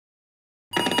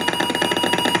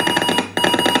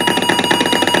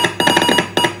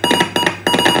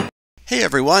Hey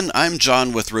everyone, I'm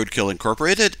John with Roadkill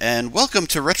Incorporated, and welcome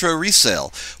to Retro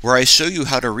Resale, where I show you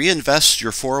how to reinvest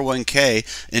your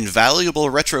 401k in valuable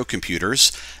retro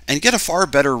computers and get a far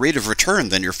better rate of return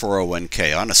than your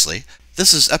 401k, honestly.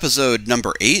 This is episode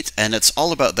number 8, and it's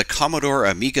all about the Commodore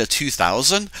Amiga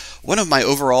 2000, one of my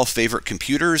overall favorite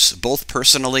computers, both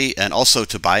personally and also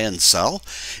to buy and sell.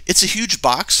 It's a huge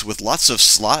box with lots of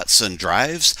slots and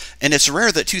drives, and it's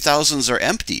rare that 2000s are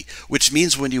empty, which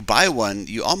means when you buy one,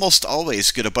 you almost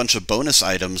always get a bunch of bonus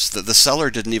items that the seller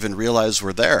didn't even realize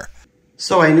were there.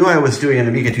 So I knew I was doing an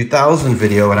Amiga 2000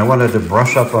 video, and I wanted to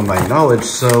brush up on my knowledge,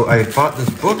 so I bought this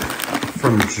book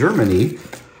from Germany.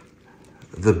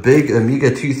 The big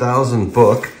Amiga 2000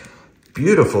 book.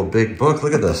 Beautiful big book.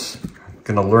 Look at this. I'm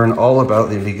going to learn all about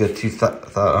the Amiga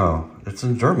 2000. Oh, it's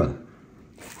in German.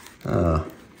 I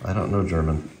don't know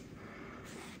German.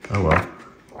 Oh well.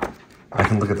 I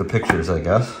can look at the pictures, I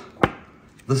guess.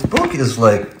 This book is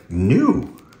like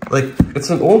new. Like, it's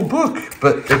an old book,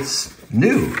 but it's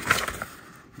new.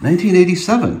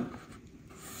 1987.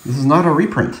 This is not a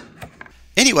reprint.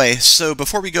 Anyway, so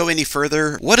before we go any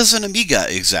further, what is an Amiga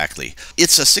exactly?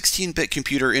 It's a 16-bit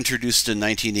computer introduced in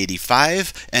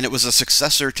 1985, and it was a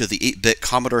successor to the 8-bit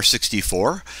Commodore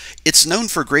 64. It's known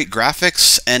for great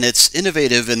graphics, and it's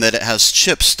innovative in that it has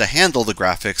chips to handle the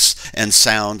graphics and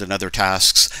sound and other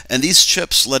tasks, and these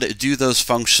chips let it do those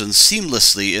functions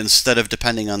seamlessly instead of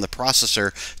depending on the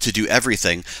processor to do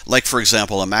everything, like for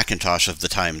example a Macintosh of the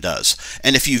time does.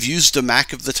 And if you've used a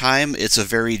Mac of the time, it's a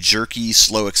very jerky,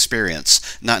 slow experience.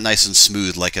 Not nice and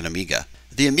smooth like an Amiga.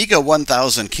 The Amiga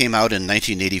 1000 came out in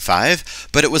 1985,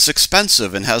 but it was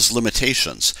expensive and has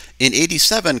limitations. In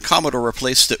 '87, Commodore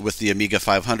replaced it with the Amiga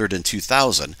 500 and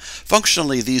 2000.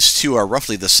 Functionally, these two are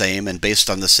roughly the same and based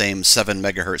on the same 7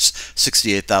 MHz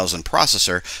 68000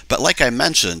 processor, but like I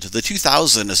mentioned, the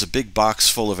 2000 is a big box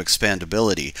full of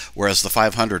expandability, whereas the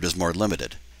 500 is more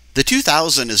limited. The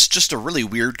 2000 is just a really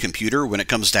weird computer when it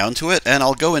comes down to it, and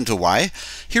I'll go into why.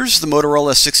 Here's the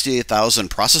Motorola 68000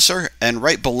 processor, and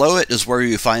right below it is where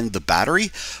you find the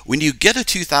battery. When you get a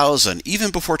 2000,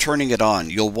 even before turning it on,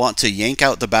 you'll want to yank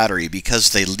out the battery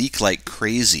because they leak like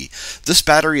crazy. This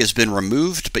battery has been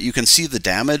removed, but you can see the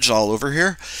damage all over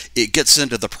here. It gets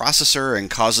into the processor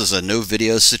and causes a no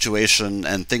video situation,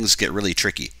 and things get really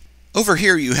tricky. Over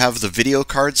here you have the video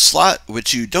card slot,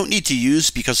 which you don't need to use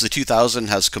because the 2000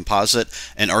 has composite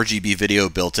and RGB video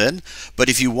built in, but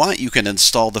if you want you can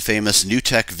install the famous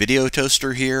NewTek video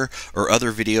toaster here, or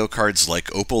other video cards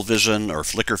like Opal Vision or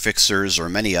Flicker Fixers or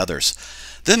many others.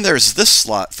 Then there's this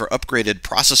slot for upgraded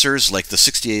processors like the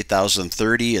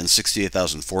 68030 and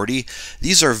 68040.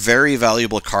 These are very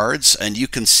valuable cards, and you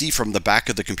can see from the back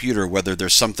of the computer whether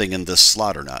there's something in this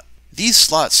slot or not. These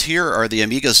slots here are the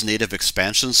Amiga's native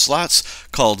expansion slots,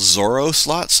 called Zorro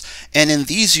slots, and in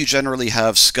these you generally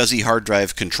have SCSI hard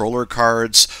drive controller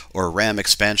cards, or RAM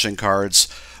expansion cards,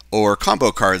 or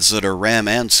combo cards that are RAM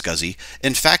and SCSI.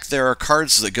 In fact, there are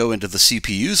cards that go into the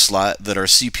CPU slot that are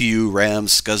CPU, RAM,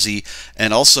 SCSI,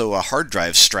 and also a hard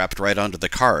drive strapped right onto the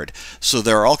card, so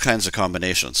there are all kinds of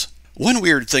combinations. One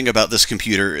weird thing about this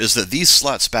computer is that these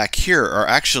slots back here are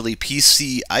actually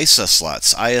PC ISA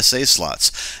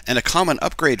slots, and a common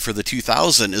upgrade for the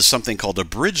 2000 is something called a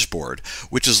bridge board,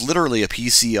 which is literally a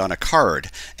PC on a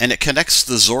card, and it connects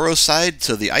the Zorro side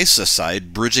to the ISA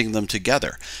side, bridging them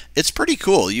together. It's pretty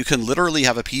cool. You can literally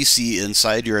have a PC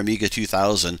inside your Amiga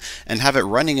 2000 and have it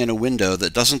running in a window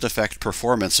that doesn't affect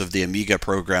performance of the Amiga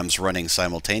programs running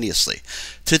simultaneously.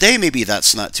 Today maybe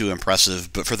that's not too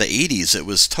impressive, but for the 80s it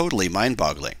was totally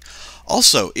mind-boggling.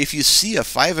 Also, if you see a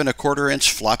 5¼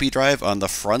 inch floppy drive on the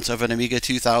front of an Amiga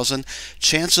 2000,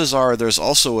 chances are there's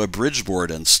also a bridge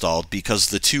board installed because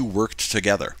the two worked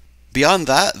together. Beyond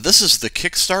that, this is the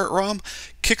Kickstart ROM.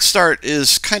 Kickstart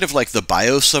is kind of like the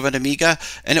BIOS of an Amiga,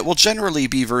 and it will generally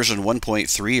be version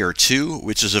 1.3 or 2,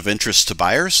 which is of interest to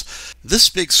buyers. This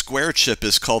big square chip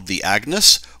is called the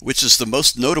Agnes, which is the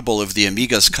most notable of the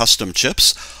Amiga's custom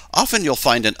chips. Often you'll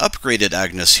find an upgraded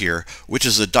Agnes here, which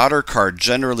is a daughter card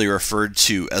generally referred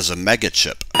to as a mega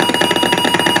chip.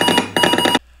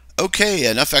 Okay,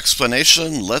 enough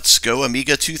explanation, let's go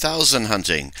Amiga 2000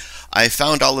 hunting. I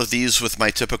found all of these with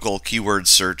my typical keyword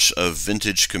search of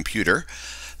vintage computer.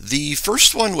 The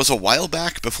first one was a while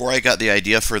back before I got the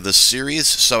idea for this series,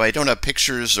 so I don't have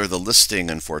pictures or the listing,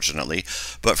 unfortunately,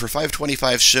 but for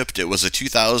 $525 shipped, it was a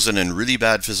 2000 in really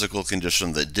bad physical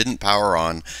condition that didn't power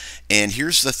on, And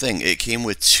here's the thing, it came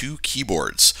with 2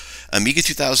 keyboards. Amiga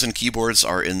 2000 keyboards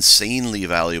are insanely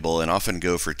valuable and often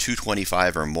go for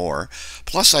 $225 or more.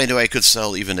 Plus, I knew I could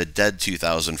sell even a dead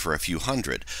 2000 for a few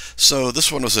hundred. So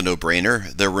this one was a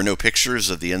no-brainer. There were no pictures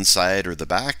of the inside or the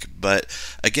back, but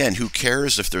again, who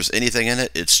cares if there's anything in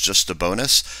it? It's just a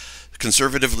bonus.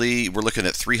 Conservatively, we're looking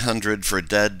at $300 for a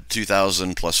dead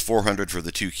 2000 plus $400 for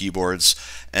the 2 keyboards,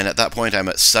 and at that point I'm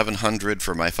at $700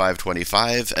 for my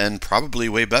 525 and probably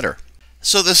way better.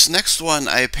 So this next one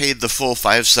I paid the full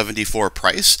 $574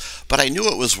 price, but I knew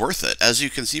it was worth it. As you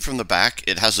can see from the back,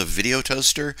 it has a video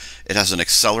toaster, it has an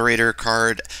accelerator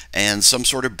card, and some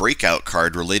sort of breakout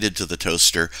card related to the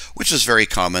toaster, which is very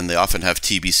common. They often have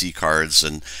TBC cards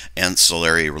and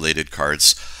ancillary related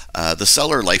cards. The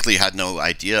seller likely had no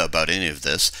idea about any of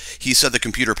this. He said the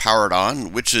computer powered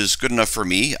on, which is good enough for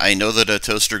me. I know that a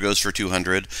toaster goes for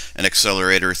 $200, an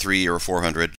accelerator $300 or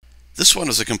 $400. This one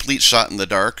was a complete shot in the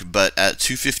dark, but at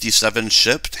 $257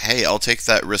 shipped, hey, I'll take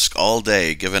that risk all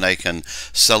day, given I can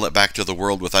sell it back to the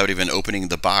world without even opening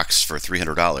the box for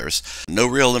 $300. No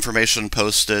real information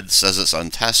posted, says it's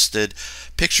untested.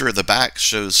 Picture of the back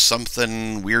shows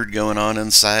something weird going on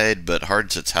inside, but hard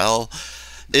to tell.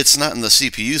 It's not in the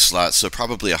CPU slot, so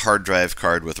probably a hard drive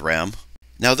card with RAM.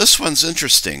 Now this one's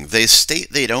interesting. They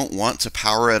state they don't want to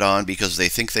power it on because they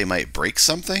think they might break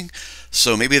something,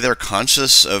 so maybe they're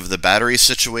conscious of the battery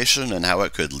situation and how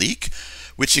it could leak,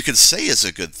 which you could say is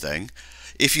a good thing.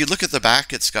 If you look at the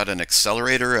back, it's got an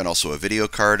accelerator and also a video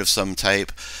card of some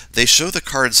type. They show the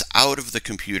cards out of the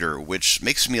computer, which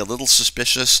makes me a little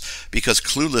suspicious because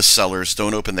clueless sellers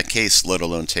don't open the case, let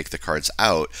alone take the cards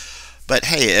out. But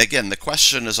hey, again, the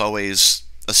question is always,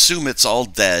 assume it's all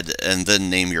dead and then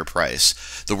name your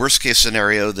price. The worst case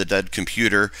scenario, the dead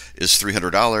computer is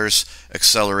 $300,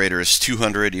 accelerator is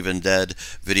 $200, even dead,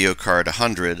 video card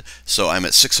 $100, so I'm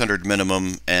at $600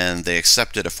 minimum, and they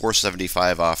accepted a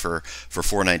 $475 offer for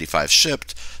 $495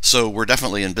 shipped, so we're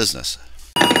definitely in business.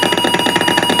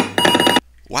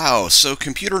 Wow, so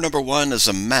computer number 1 is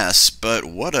a mess, but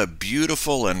what a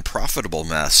beautiful and profitable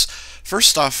mess.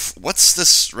 First off, what's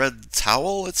this red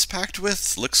towel it's packed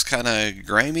with? Looks kind of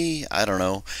grimy? I don't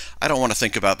know. I don't want to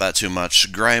think about that too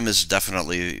much. Grime is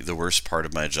definitely the worst part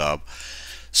of my job.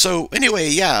 So anyway,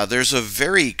 yeah, there's a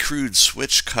very crude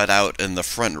switch cut out in the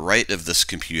front right of this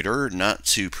computer, not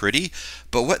too pretty,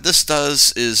 but what this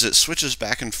does is it switches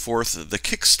back and forth the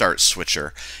kickstart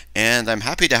switcher, and I'm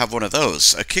happy to have one of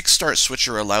those. A kickstart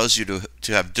switcher allows you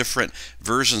to have different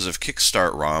versions of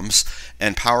kickstart ROMs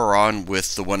and power on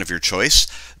with the one of your choice.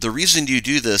 The reason you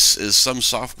do this is some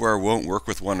software won't work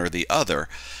with one or the other.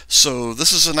 So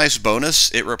this is a nice bonus.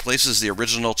 It replaces the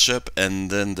original chip, and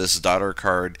then this daughter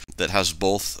card that has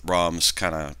both ROMs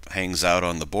kind of hangs out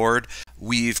on the board.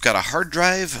 We've got a hard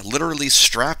drive literally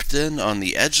strapped in on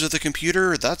the edge of the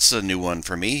computer. That's a new one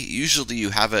for me. Usually you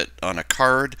have it on a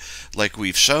card like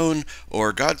we've shown,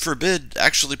 or God forbid,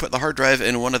 actually put the hard drive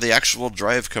in one of the actual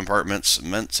drive compartments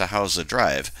meant to house a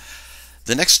drive.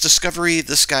 The next discovery,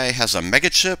 this guy has a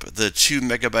mega chip, the 2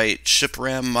 megabyte chip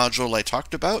RAM module I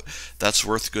talked about. That's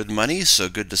worth good money, so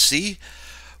good to see.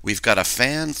 We've got a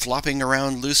fan flopping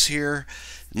around loose here.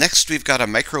 Next, we've got a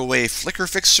microwave flicker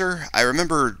fixer. I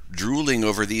remember drooling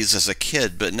over these as a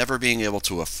kid, but never being able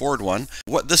to afford one.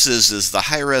 What this is the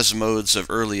high-res modes of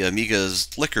early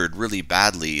Amigas flickered really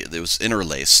badly. It was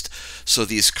interlaced, so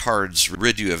these cards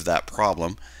rid you of that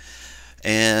problem.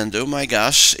 And oh my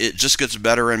gosh, it just gets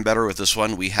better and better with this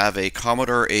one. We have a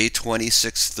Commodore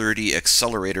A2630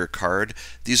 accelerator card.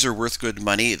 These are worth good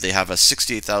money. They have a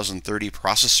 68030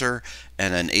 processor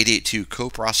and an 882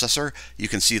 coprocessor. You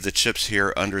can see the chips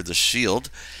here under the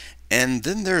shield. And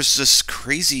then there's this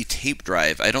crazy tape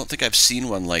drive. I don't think I've seen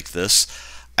one like this.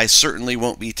 I certainly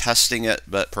won't be testing it,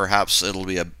 but perhaps it'll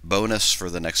be a bonus for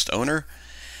the next owner.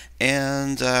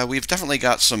 And we've definitely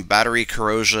got some battery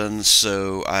corrosion,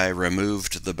 so I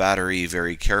removed the battery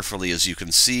very carefully, as you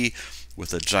can see,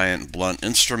 with a giant blunt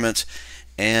instrument.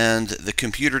 And the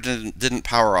computer didn't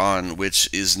power on,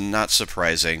 which is not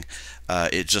surprising.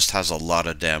 It just has a lot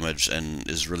of damage and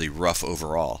is really rough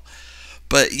overall.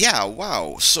 But yeah,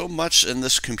 wow, so much in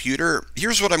this computer.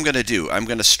 Here's what I'm going to do. I'm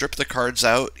going to strip the cards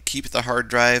out, keep the hard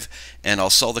drive, and I'll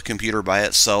sell the computer by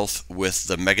itself with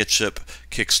the mega chip,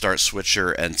 kickstart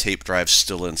switcher, and tape drive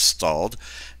still installed.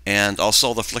 And I'll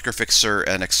sell the flicker fixer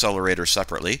and accelerator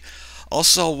separately. I'll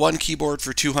sell one keyboard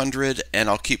for $200, and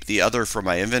I'll keep the other for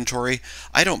my inventory.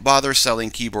 I don't bother selling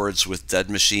keyboards with dead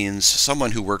machines.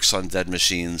 Someone who works on dead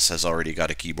machines has already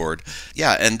got a keyboard.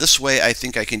 Yeah, and this way I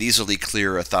think I can easily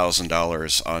clear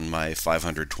 $1,000 on my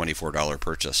 $524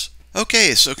 purchase.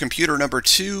 Okay, so computer number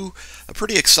 2, a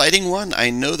pretty exciting one. I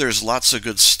know there's lots of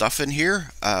good stuff in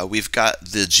here. We've got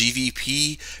the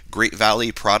GVP, Great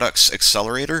Valley Products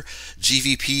Accelerator.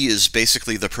 GVP is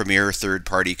basically the premier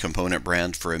third-party component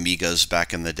brand for Amigas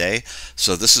back in the day.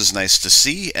 So this is nice to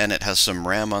see, and it has some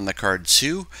RAM on the card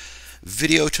too.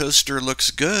 Video toaster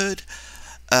looks good.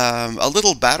 A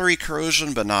little battery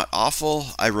corrosion, but not awful.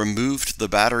 I removed the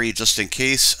battery just in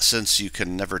case, since you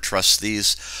can never trust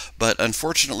these. But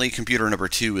unfortunately, computer number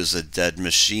 2 is a dead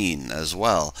machine as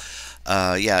well.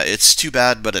 Yeah, it's too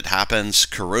bad, but it happens.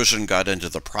 Corrosion got into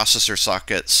the processor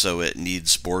socket, so it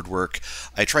needs board work.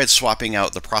 I tried swapping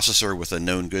out the processor with a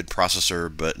known good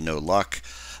processor, but no luck.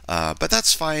 But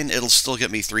that's fine. It'll still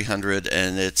get me 300,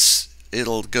 and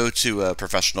it'll go to a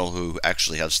professional who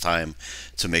actually has time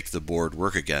to make the board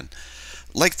work again.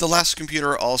 Like the last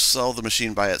computer, I'll sell the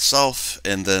machine by itself,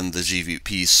 and then the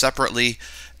GVP separately,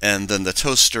 and then the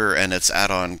toaster and its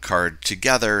add-on card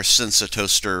together, since a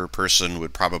toaster person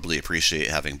would probably appreciate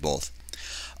having both.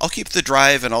 I'll keep the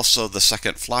drive and also the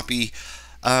second floppy.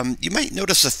 You might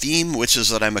notice a theme, which is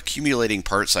that I'm accumulating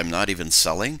parts I'm not even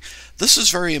selling. This is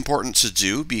very important to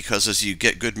do because as you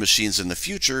get good machines in the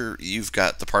future, you've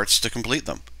got the parts to complete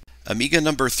them. Amiga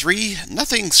number 3,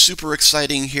 nothing super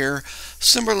exciting here.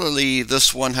 Similarly,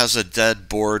 this one has a dead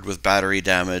board with battery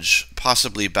damage,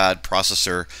 possibly bad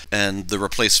processor, and the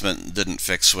replacement didn't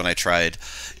fix when I tried.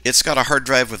 It's got a hard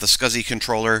drive with a SCSI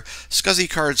controller. SCSI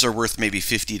cards are worth maybe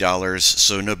 $50,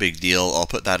 so no big deal. I'll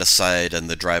put that aside and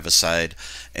the drive aside,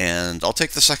 and I'll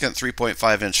take the second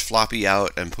 3.5-inch floppy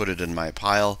out and put it in my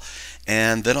pile.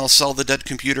 And then I'll sell the dead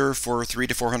computer for $300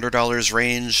 to $400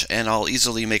 range, and I'll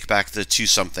easily make back the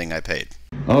 $2-something I paid.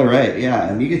 All right, yeah,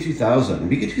 Amiga 2000.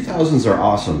 Amiga 2000s are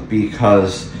awesome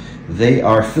because they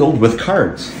are filled with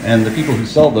cards, and the people who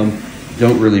sell them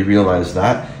don't really realize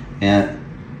that. And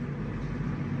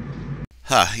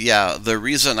yeah, the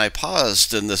reason I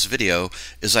paused in this video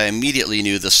is I immediately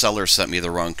knew the seller sent me the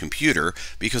wrong computer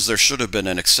because there should have been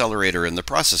an accelerator in the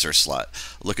processor slot.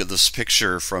 Look at this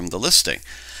picture from the listing.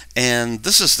 And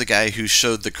this is the guy who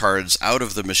showed the cards out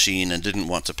of the machine and didn't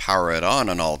want to power it on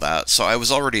and all that, so I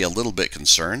was already a little bit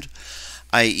concerned.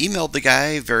 I emailed the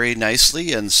guy very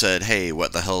nicely and said, hey,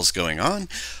 what the hell's going on?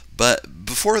 But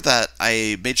before that,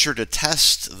 I made sure to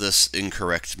test this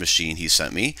incorrect machine he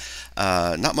sent me.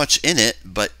 Not much in it,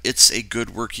 but it's a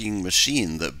good working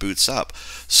machine that boots up.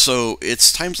 So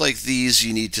it's times like these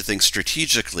you need to think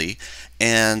strategically,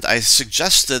 and I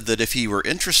suggested that if he were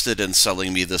interested in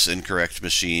selling me this incorrect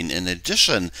machine in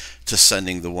addition to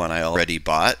sending the one I already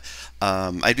bought,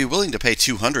 I'd be willing to pay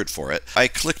 $200 for it. I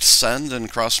clicked send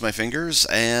and crossed my fingers,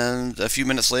 and a few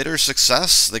minutes later,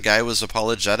 success. The guy was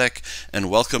apologetic and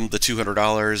welcomed the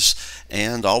 $200,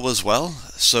 and all was well.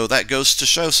 So that goes to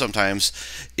show sometimes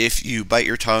if you bite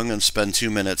your tongue and spend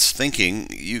 2 minutes thinking,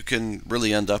 you can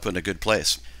really end up in a good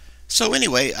place. So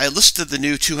anyway, I listed the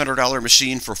new $200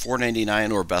 machine for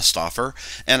 $499 or best offer,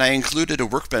 and I included a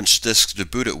Workbench disk to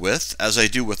boot it with, as I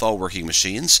do with all working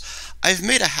machines. I've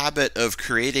made a habit of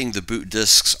creating the boot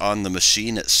disks on the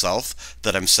machine itself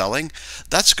that I'm selling.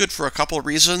 That's good for a couple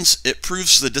reasons. It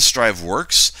proves the disk drive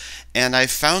works, and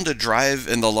I've found a drive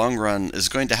in the long run is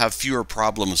going to have fewer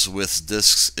problems with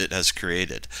disks it has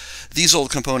created. These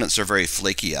old components are very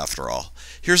flaky after all.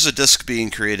 Here's a disk being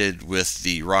created with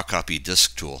the raw copy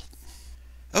disk tool.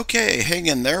 Okay, hang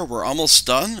in there, we're almost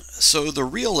done. So the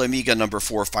real Amiga number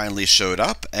 4 finally showed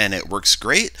up, and it works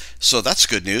great, so that's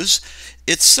good news.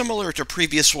 It's similar to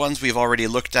previous ones we've already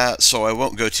looked at, so I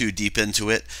won't go too deep into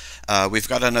it. We've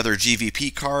got another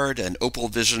GVP card, an Opal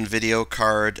Vision video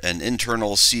card, an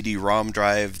internal CD-ROM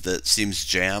drive that seems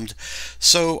jammed.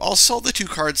 So I'll sell the two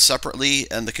cards separately,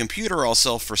 and the computer I'll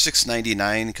sell for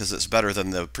 $699 because it's better than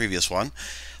the previous one,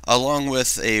 along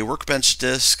with a Workbench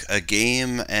disk, a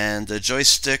game, and a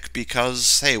joystick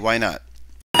because, hey, why not?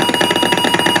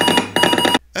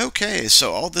 Okay,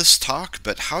 so all this talk,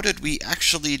 but how did we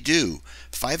actually do?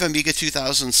 5 Amiga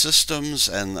 2000 systems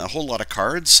and a whole lot of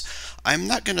cards. I'm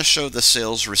not going to show the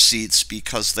sales receipts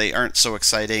because they aren't so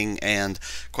exciting, and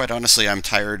quite honestly, I'm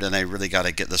tired and I really got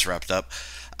to get this wrapped up.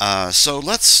 So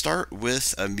let's start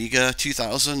with Amiga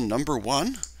 2000 number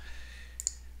 1.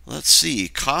 Let's see,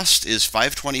 cost is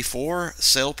 $524,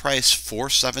 sale price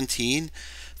 $417.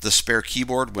 The spare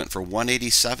keyboard went for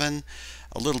 $187,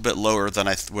 a little bit lower than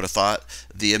I would have thought.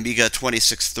 The Amiga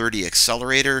 2630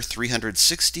 accelerator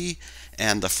 $360,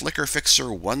 and the flicker fixer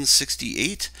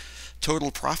 $168.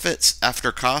 Total profits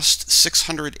after cost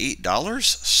 $608,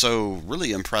 so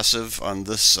really impressive on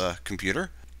this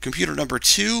computer. Computer number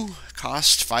 2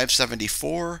 cost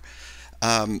 $574.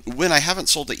 When I haven't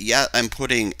sold it yet, I'm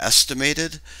putting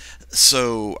estimated,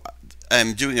 so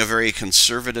I'm doing a very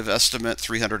conservative estimate,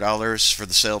 $300 for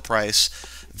the sale price.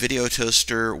 Video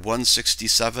toaster,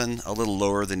 $167, a little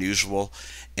lower than usual.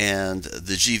 And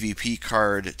the GVP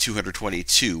card,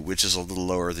 $222, which is a little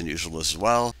lower than usual as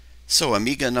well. So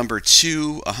Amiga number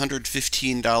 2,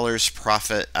 $115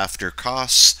 profit after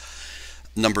costs.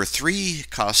 Number 3,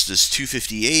 cost is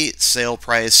 $258, sale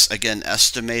price, again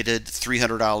estimated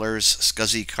 $300,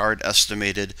 SCSI card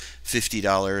estimated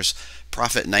 $50,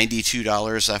 profit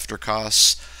 $92 after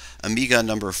costs. Amiga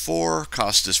number 4,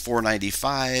 cost is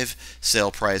 $495,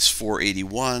 sale price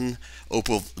 $481,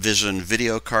 Opal Vision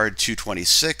video card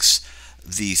 $226,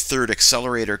 the third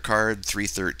accelerator card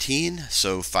 $313,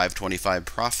 so $525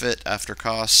 profit after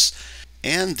costs.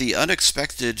 And the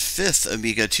unexpected 5th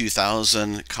Amiga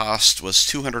 2000 cost was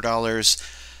 $200,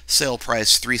 sale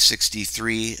price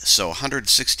 $363, so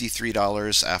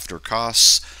 $163 after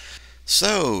costs.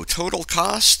 So total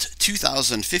cost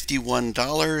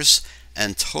 $2,051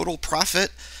 and total profit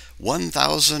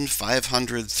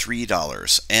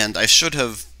 $1,503. And I should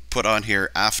have put on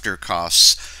here after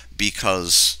costs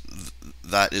because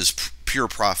that is pure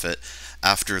profit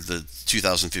after the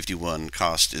 2051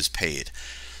 cost is paid.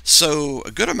 So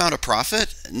a good amount of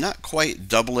profit, not quite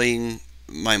doubling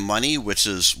my money, which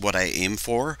is what I aim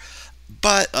for.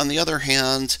 But on the other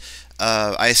hand,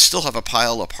 I still have a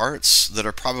pile of parts that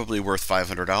are probably worth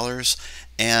 $500,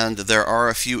 and there are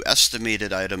a few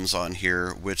estimated items on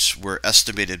here which were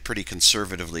estimated pretty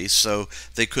conservatively, so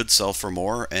they could sell for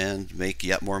more and make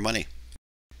yet more money.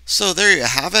 So there you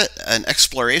have it, an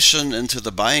exploration into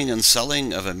the buying and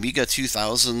selling of Amiga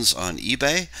 2000s on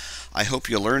eBay. I hope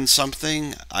you learned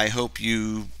something. I hope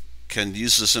you can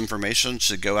use this information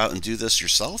to go out and do this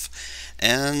yourself.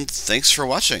 And thanks for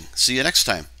watching. See you next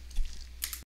time.